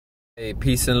Hey,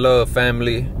 peace and love,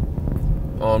 family.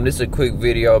 This is a quick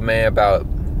video, man, about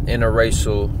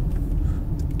interracial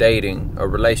dating or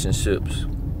relationships.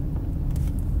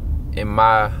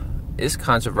 It's a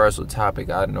controversial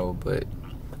topic, I know, but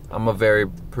I'm a very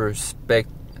perceptive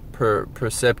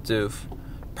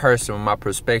person with my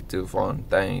perspective on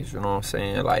things, you know what I'm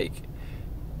saying? Like,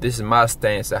 this is my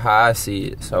stance of how I see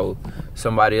it. So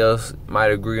somebody else might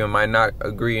agree or might not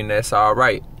agree, and that's all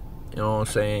right, you know what I'm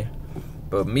saying?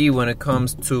 But me, when it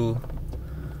comes to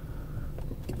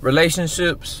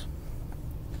relationships,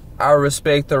 I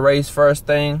respect the race first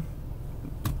thing.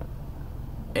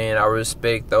 And I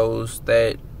respect those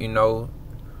that, you know,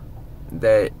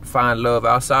 that find love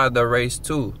outside the race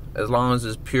too. As long as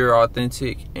it's pure,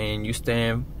 authentic, and you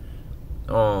stand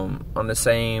on the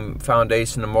same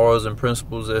foundation of morals and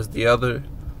principles as the other,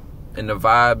 and the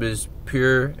vibe is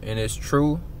pure and it's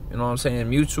true, you know what I'm saying,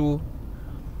 mutual,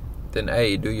 then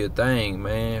hey, do your thing,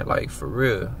 man. Like, for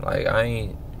real. Like, I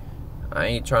ain't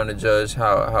trying to judge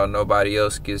how nobody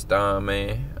else gets down,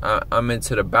 man. I'm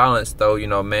into the balance though, you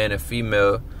know, man and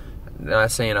female. Not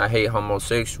saying I hate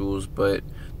homosexuals, but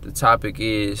the topic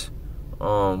is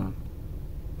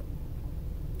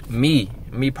me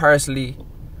personally,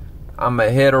 I'm a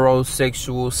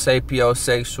heterosexual,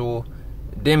 sapiosexual,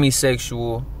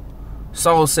 demisexual,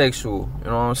 soulsexual, you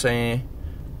know what I'm saying?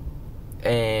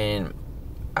 And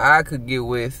I could get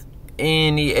with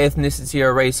any ethnicity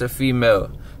or race of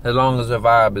female as long as the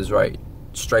vibe is right.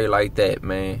 Straight like that,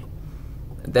 man.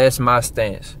 That's my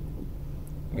stance.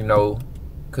 You know,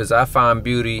 because I find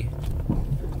beauty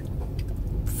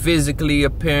physically,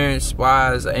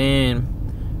 appearance-wise, and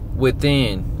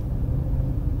within,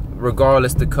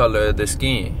 regardless the color of the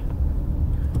skin.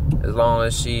 As long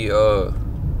as she vibes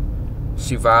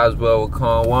well with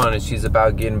Con One and she's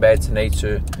about getting back to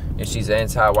nature and she's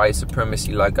anti-white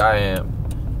supremacy like I am,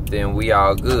 then we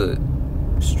all good.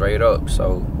 Straight up.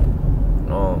 So,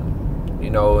 you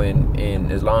know,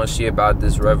 and as long as she about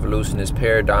this revolution, this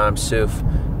paradigm shift,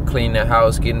 cleaning the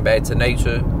house, getting back to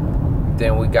nature,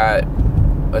 then we got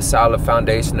a solid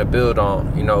foundation to build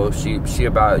on. You know, she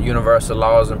about universal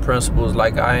laws and principles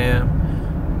like I am,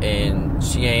 and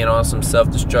she ain't on some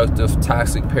self-destructive,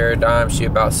 toxic paradigm. She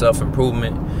about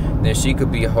self-improvement. Then she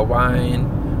could be Hawaiian,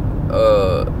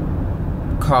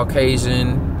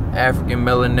 Caucasian, African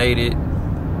melanated,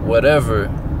 whatever,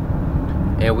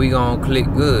 and we gonna click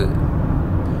good.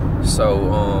 So, you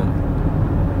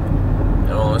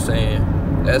know what I'm saying?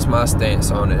 That's my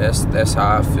stance on it. That's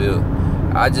how I feel.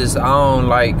 I don't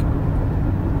like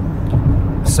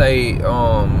say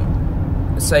a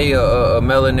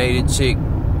melanated chick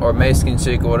or Mexican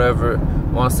chick or whatever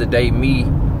wants to date me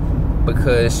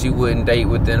because she wouldn't date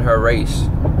within her race.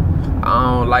 I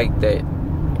don't like that.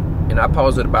 And I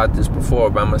posted about this before,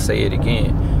 but I'm gonna say it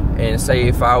again. And say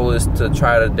if I was to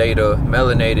try to date a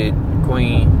melanated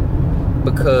queen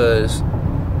because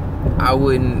I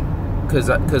wouldn't, cause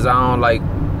I don't like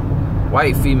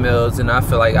white females, and I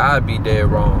feel like I'd be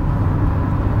dead wrong,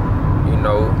 you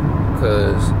know,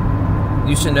 because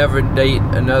you should never date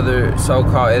another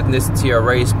so-called ethnicity or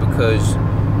race because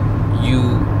you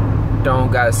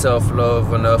don't got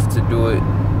self-love enough to do it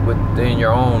within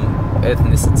your own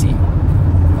ethnicity.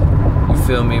 You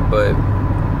feel me? But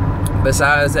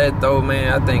besides that though,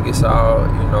 man, I think it's all,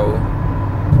 you know,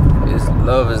 it's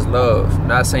love is love.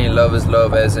 Not saying love is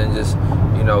love as in just,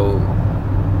 you know,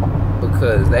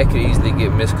 because that could easily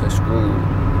get misconstrued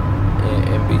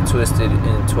and be twisted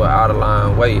into an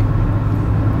out-of-line way.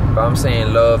 But I'm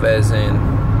saying love as in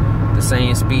the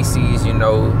same species, you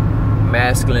know,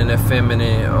 masculine and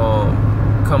feminine,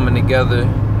 coming together,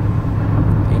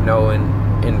 you know, and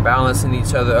balancing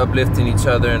each other, uplifting each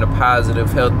other in a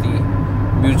positive, healthy,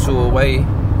 mutual way,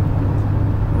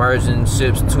 merging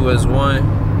ships two as one.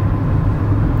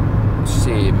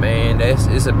 Shit, man, it's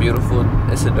a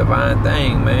divine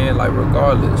thing, man. Like,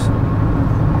 regardless,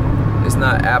 it's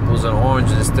not apples and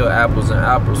oranges, it's still apples and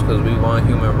apples, because we one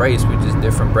human race. We just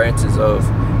different branches of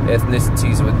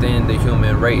ethnicities within the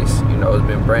human race. You know, it's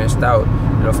been branched out,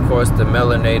 and of course the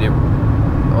melanated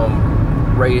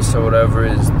race or whatever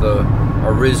is the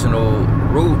original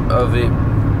root of it,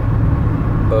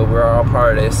 but we're all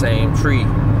part of that same tree.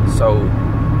 So,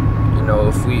 you know,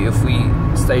 if we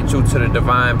stay true to the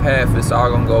divine path, it's all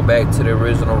gonna go back to the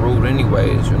original root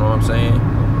anyways, you know what I'm saying?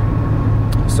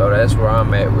 So that's where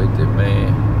I'm at with it,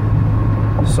 man.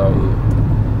 So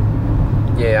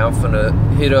yeah, I'm finna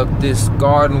hit up this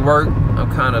garden work. I'm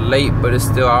kind of late, but it's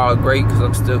still all great because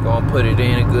I'm still gonna put it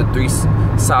in a good 3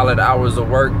 solid hours of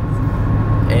work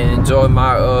and enjoy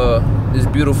my this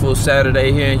beautiful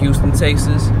Saturday here in Houston,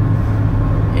 Texas.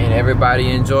 And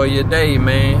everybody enjoy your day,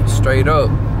 man. Straight up.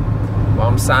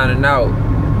 signing out.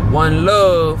 One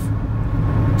love.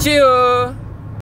 Cheers.